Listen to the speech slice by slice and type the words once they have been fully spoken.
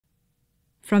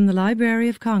From the Library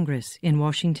of Congress in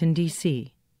Washington,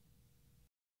 D.C.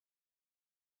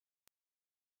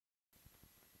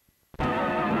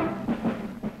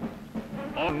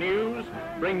 On News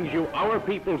brings you our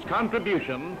people's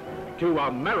contribution to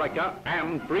America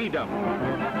and freedom.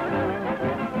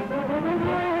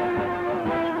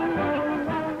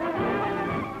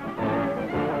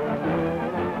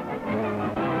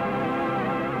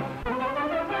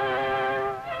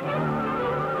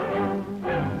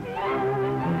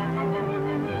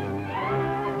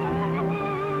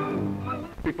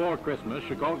 Before Christmas,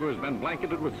 Chicago has been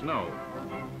blanketed with snow.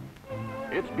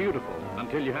 It's beautiful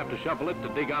until you have to shovel it to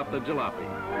dig out the jalopy.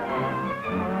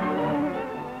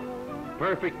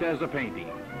 Perfect as a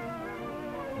painting.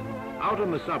 Out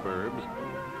in the suburbs,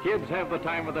 kids have the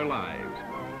time of their lives.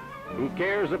 Who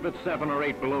cares if it's 7 or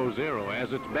 8 below zero,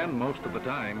 as it's been most of the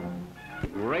time?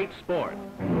 Great sport.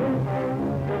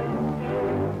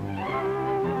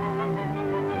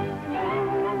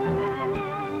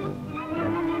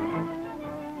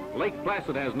 Lake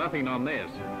Placid has nothing on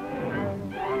this.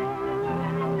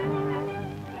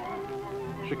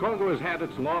 Chicago has had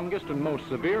its longest and most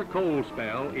severe cold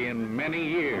spell in many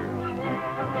years.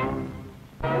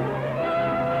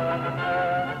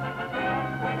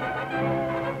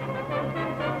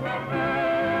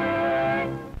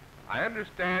 I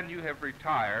understand you have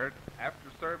retired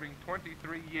after serving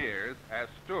 23 years as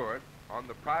steward on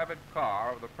the private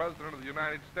car of the President of the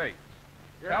United States.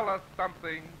 Yes. Tell us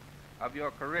something of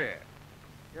your career.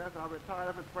 Yes, I retired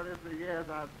after 23 years.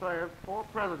 I served 4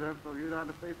 presidents of the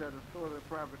United States as a steward of the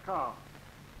private car.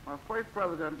 My first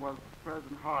president was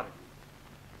President Harding.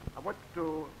 I went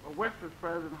to witness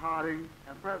President Harding,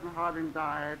 and President Harding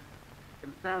died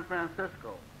in San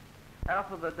Francisco.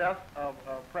 After the death of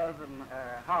President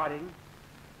Harding,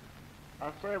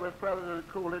 I served with President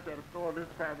Coolidge as a steward of this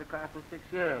private car for 6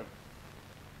 years.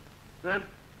 Then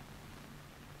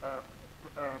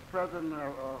President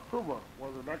Hoover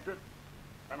was elected,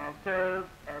 and I served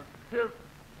as his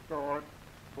steward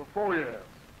for 4 years.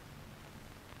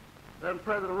 Then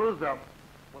President Roosevelt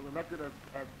was elected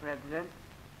as president,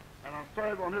 and I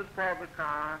served on his private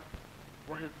car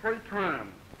for his 3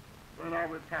 terms when I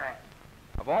retired.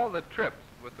 Of all the trips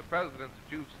with the presidents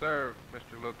that you've served,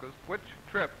 Mr. Lucas, which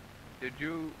trip did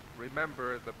you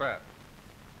remember the best?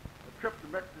 The trip to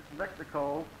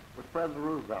Mexico with President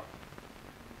Roosevelt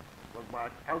was my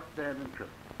outstanding trip.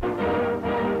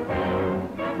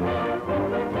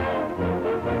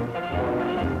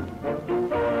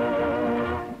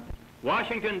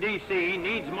 Washington, D.C.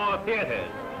 needs more theaters,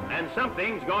 and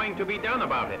something's going to be done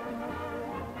about it.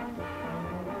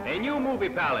 A new movie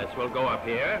palace will go up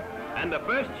here, and the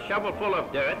first shovelful of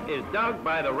dirt is dug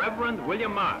by the Reverend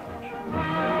William March.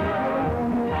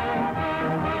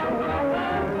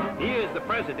 He is the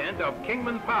president of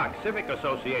Kingman Park Civic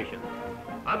Association.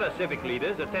 Other civic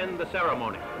leaders attend the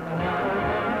ceremony.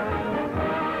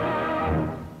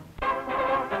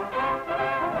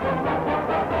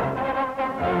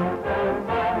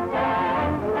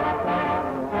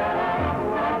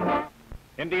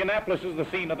 Indianapolis is the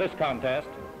scene of this contest.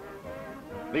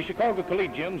 The Chicago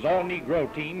Collegians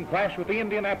all-Negro team clash with the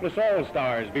Indianapolis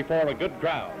All-Stars before a good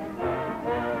crowd.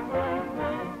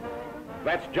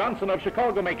 That's Johnson of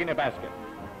Chicago making a basket.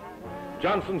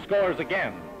 Johnson scores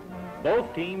again.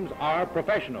 Both teams are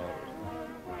professionals.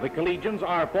 The Collegians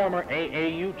are former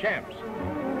AAU champs.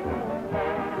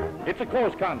 It's a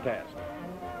close contest.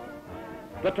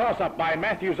 The toss-up by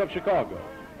Matthews of Chicago.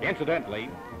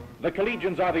 Incidentally, the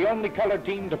Collegians are the only colored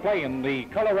team to play in the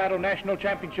Colorado National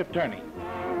Championship tourney.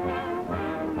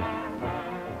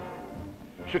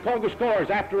 Chicago scores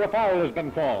after a foul has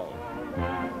been called.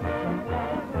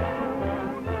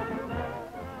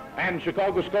 And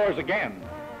Chicago scores again.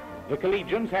 The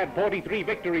Collegians had 43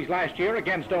 victories last year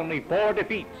against only 4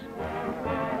 defeats.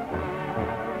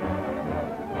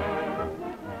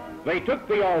 They took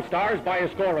the All-Stars by a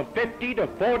score of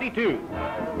 50-42.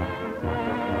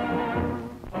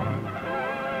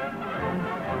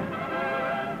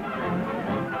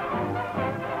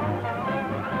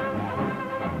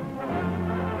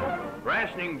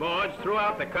 Rationing boards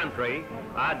throughout the country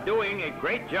are doing a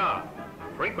great job.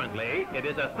 Frequently, it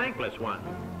is a thankless one.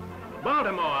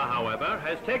 Baltimore, however,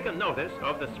 has taken notice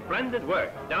of the splendid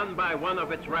work done by one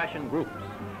of its ration groups,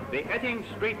 the Etting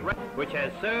Street Ration, which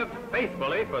has served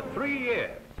faithfully for 3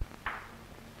 years.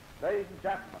 Ladies and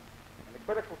gentlemen, in the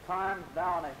critical times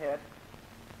now and ahead,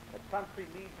 the country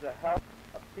needs the help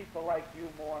of people like you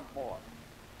more and more.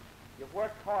 You've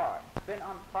worked hard, been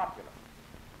unpopular,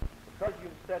 because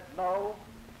you've said no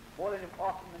more than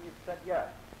often than you've said yes.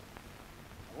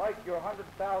 Like your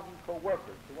 100,000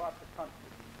 co-workers throughout the country,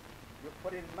 You've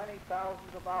put in many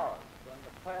thousands of hours during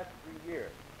the past 3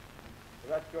 years so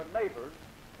that your neighbors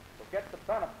will get the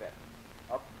benefit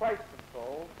of price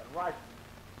control and rationing.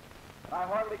 And I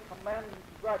heartily commend and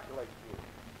congratulate you,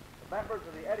 the members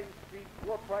of the Edding Street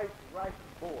War Price and Ration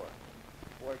Board,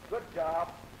 for a good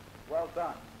job, well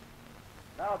done.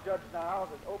 Now, Judge Niles,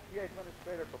 as OPA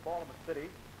Administrator for Baltimore City,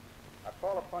 I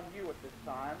call upon you at this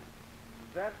time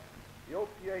to present the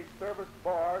OPA service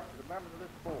bar to the members of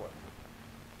this board.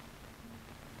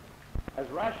 As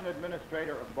Ration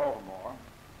Administrator of Baltimore,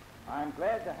 I am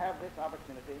glad to have this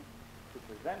opportunity to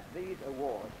present these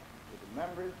awards to the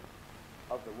members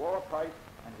of the War Price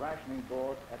and Rationing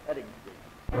Board at Edding Street.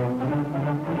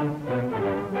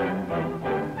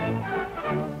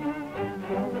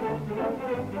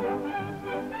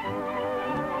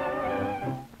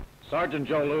 Sergeant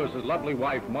Joe Lewis's lovely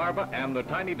wife Marva and their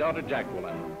tiny daughter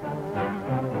Jacqueline.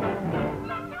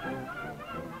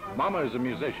 Mama is a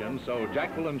musician, so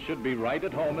Jacqueline should be right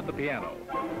at home at the piano.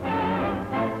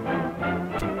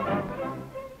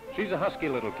 She's a husky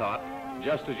little tot,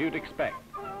 just as you'd expect.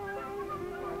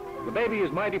 The baby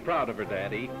is mighty proud of her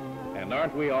daddy, and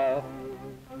aren't we all?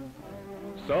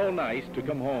 So nice to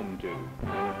come home to.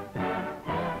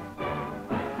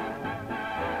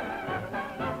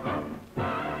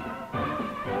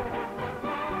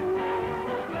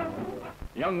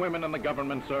 Young women in the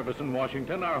government service in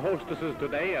Washington are hostesses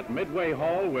today at Midway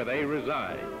Hall where they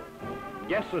reside.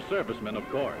 Guests are servicemen, of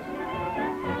course.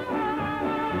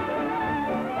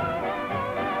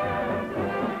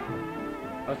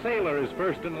 A sailor is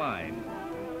first in line.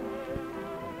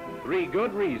 3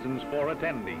 good reasons for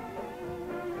attending.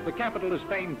 The capital is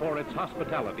famed for its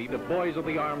hospitality to boys of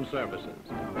the armed services.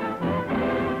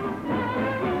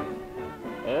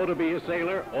 Oh, to be a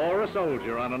sailor or a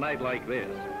soldier on a night like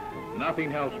this.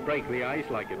 Nothing helps break the ice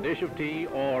like a dish of tea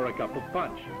or a cup of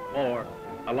punch or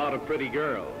a lot of pretty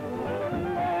girls.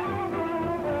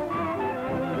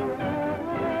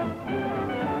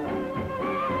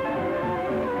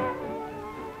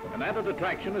 An added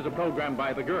attraction is a program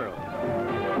by the girls.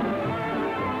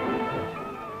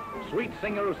 Sweet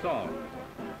singer of songs.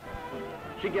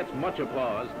 She gets much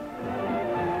applause.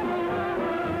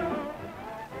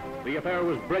 The affair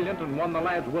was brilliant and one the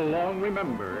lads will long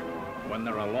remember when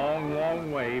they're a long,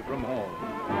 long way from home.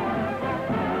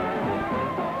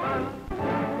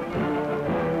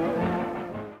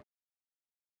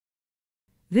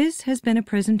 This has been a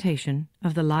presentation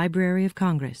of the Library of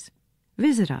Congress.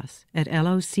 Visit us at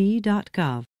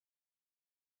loc.gov.